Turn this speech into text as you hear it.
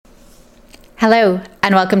Hello,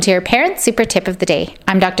 and welcome to your Parent Super Tip of the Day.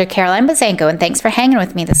 I'm Dr. Caroline Buzanko, and thanks for hanging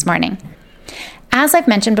with me this morning. As I've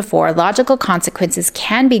mentioned before, logical consequences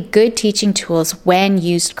can be good teaching tools when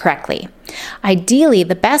used correctly. Ideally,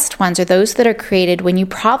 the best ones are those that are created when you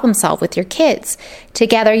problem solve with your kids.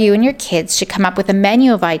 Together, you and your kids should come up with a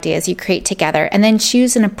menu of ideas you create together and then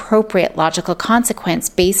choose an appropriate logical consequence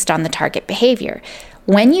based on the target behavior.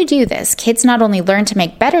 When you do this, kids not only learn to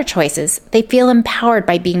make better choices, they feel empowered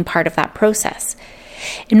by being part of that process.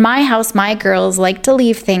 In my house, my girls like to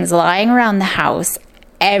leave things lying around the house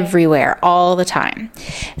everywhere all the time.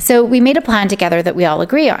 So we made a plan together that we all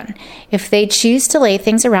agree on. If they choose to lay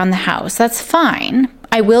things around the house, that's fine.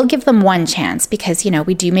 I will give them one chance because,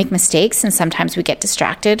 we do make mistakes and sometimes we get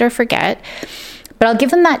distracted or forget. But I'll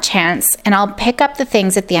give them that chance and I'll pick up the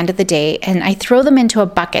things at the end of the day and I throw them into a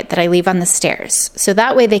bucket that I leave on the stairs. So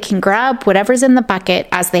that way they can grab whatever's in the bucket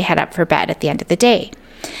as they head up for bed at the end of the day.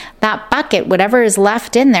 That bucket, whatever is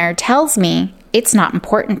left in there, tells me it's not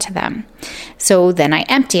important to them. So then I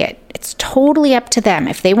empty it. It's totally up to them.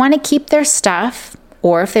 If they want to keep their stuff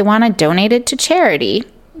or if they want to donate it to charity,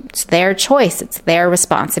 it's their choice. It's their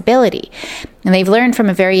responsibility. And they've learned from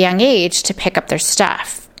a very young age to pick up their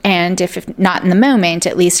stuff. And if not in the moment,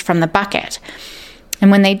 at least from the bucket. And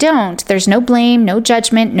when they don't, there's no blame, no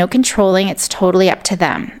judgment, no controlling. It's totally up to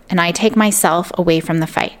them. And I take myself away from the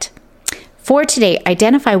fight. For today,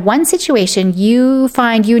 identify one situation you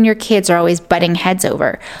find you and your kids are always butting heads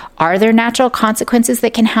over. Are there natural consequences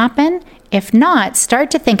that can happen? If not, start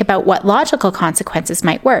to think about what logical consequences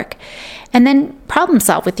might work. And then problem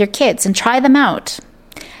solve with your kids and try them out.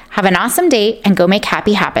 Have an awesome day and go make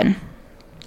happy happen.